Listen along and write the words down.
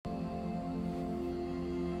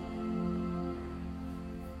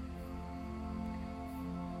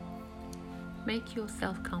Make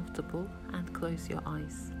yourself comfortable and close your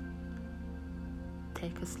eyes.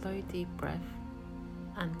 Take a slow deep breath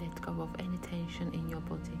and let go of any tension in your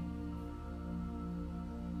body.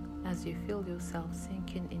 As you feel yourself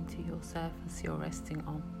sinking into your surface you're resting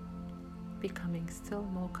on, becoming still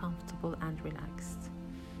more comfortable and relaxed.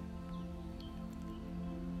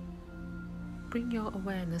 Bring your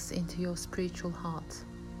awareness into your spiritual heart,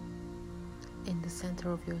 in the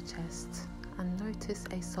center of your chest, and notice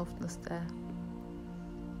a softness there.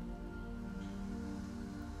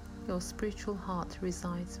 Your spiritual heart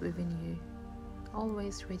resides within you,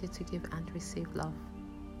 always ready to give and receive love.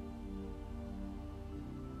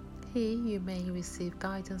 Here you may receive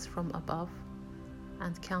guidance from above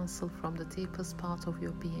and counsel from the deepest part of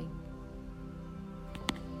your being.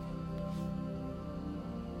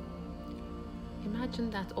 Imagine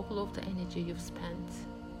that all of the energy you've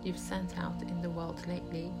sent out in the world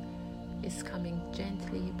lately is coming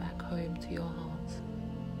gently back home to your heart,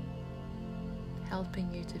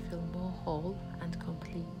 helping you to feel more whole and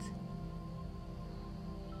complete.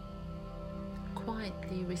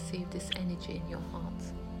 Quietly receive this energy in your heart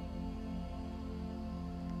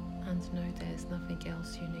and know there's nothing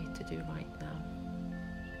else you need to do right now.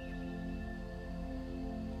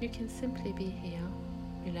 You can simply be here,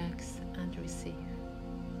 relax and receive.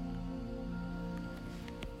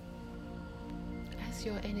 As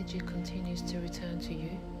your energy continues to return to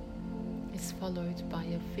you, it's followed by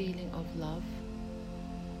a feeling of love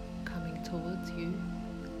coming towards you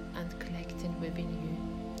and collecting within you,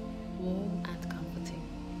 warm and comforting.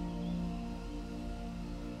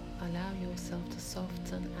 Allow yourself to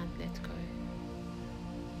soften and let go.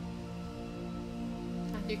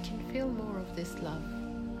 And you can feel more of this love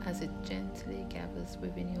as it gently gathers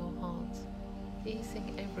within your heart,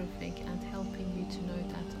 easing everything and helping you to know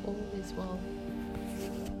that all is well.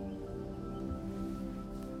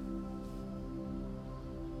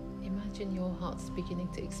 Imagine your heart's beginning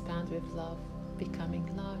to expand with love,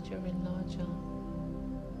 becoming larger and larger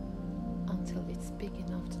until it's big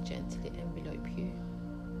enough to gently envelope you.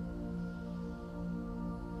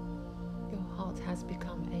 Your heart has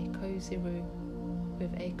become a cozy room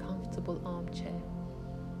with a comfortable armchair,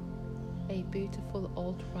 a beautiful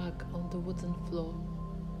old rug on the wooden floor,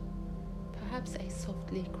 perhaps a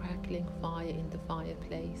softly crackling fire in the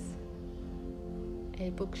fireplace,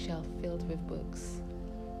 a bookshelf filled with books,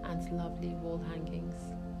 and lovely wall hangings.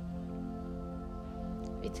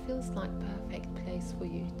 It feels like a perfect place for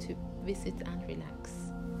you to visit and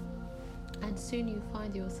relax. And soon you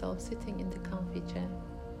find yourself sitting in the comfy chair,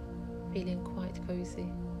 feeling quite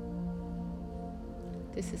cozy.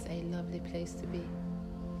 This is a lovely place to be.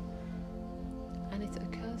 And it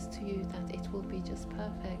occurs to you that it will be just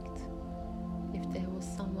perfect if there was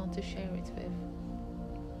someone to share it with.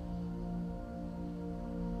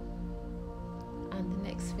 And the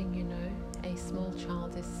next thing you know, a small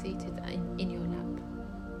child is seated in your lap,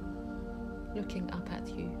 looking up at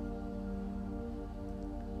you.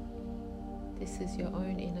 This is your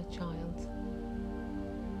own inner child.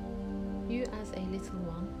 You as a little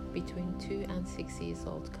one, between 2 and 6 years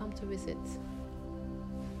old, come to visit.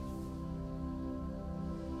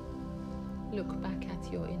 Look back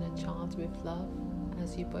at your inner child with love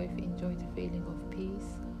as you both enjoy the feeling of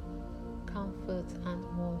peace, comfort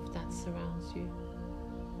and warmth that surrounds you.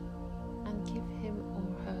 And give him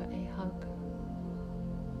or her a hug.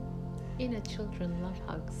 Inner children love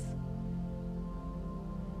hugs.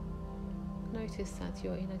 Notice that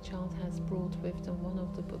your inner child has brought with them one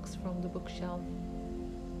of the books from the bookshelf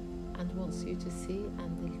and wants you to see,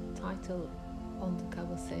 and the title on the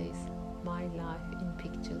cover says, My Life in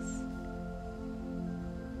Pictures.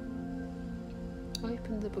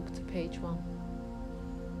 Open the book to page 1.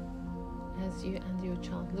 As you and your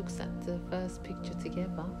child looks at the first picture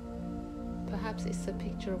together, perhaps it's a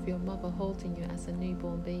picture of your mother holding you as a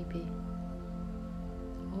newborn baby,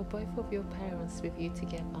 or both of your parents with you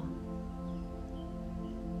together.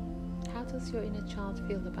 How does your inner child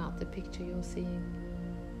feel about the picture you're seeing?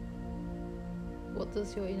 What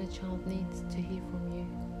does your inner child need to hear from you?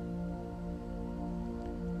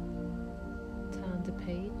 Turn the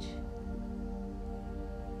page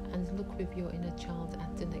and look with your inner child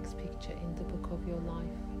at the next picture in the book of your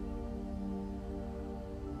life.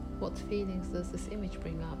 What feelings does this image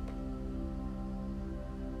bring up?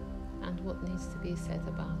 And what needs to be said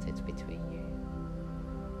about it between you?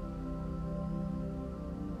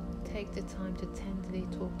 Take the time to tenderly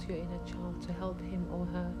talk to your inner child to help him or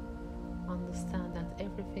her understand that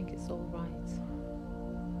everything is all right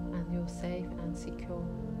and you're safe and secure.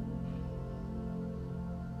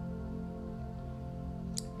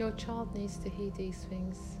 Your child needs to hear these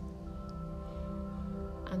things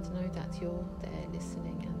and and know that you're there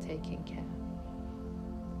listening and taking care.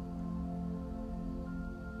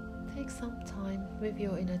 Take some time with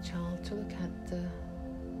your inner child to look at the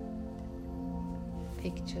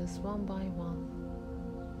pictures one by one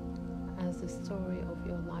as the story of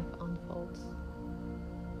your life unfolds.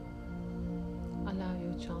 Allow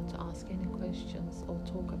your child to ask any questions or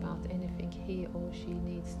talk about anything he or she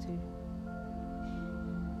needs to.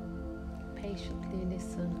 Patiently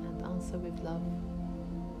listen and answer with love.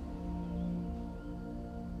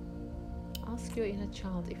 Ask your inner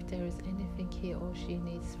child if there is anything he or she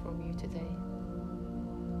needs from you today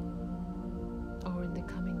or in the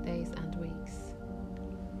coming days and weeks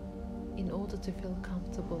in order to feel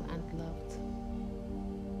comfortable and loved.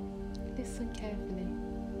 Listen carefully.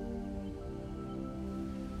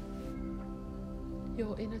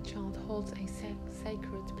 Your inner child holds a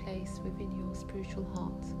sacred place within your spiritual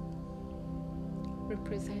heart,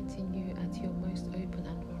 representing you at your most open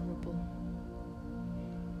and vulnerable.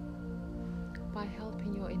 By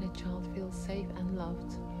helping your inner child feel safe and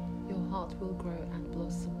loved, your heart will grow and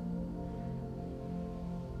blossom.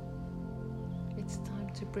 It's time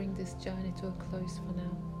to bring this journey to a close for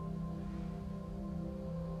now.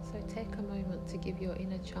 So take a moment to give your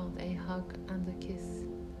inner child a hug and a kiss.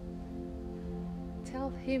 Tell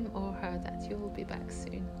him or her that you'll be back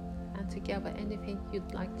soon, and together anything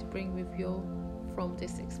you'd like to bring with you from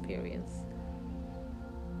this experience.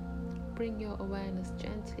 Bring your awareness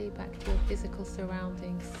gently back to your physical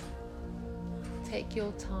surroundings. Take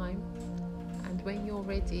your time, and when you're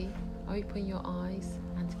ready, open your eyes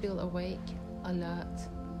and feel awake, alert,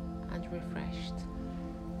 and refreshed.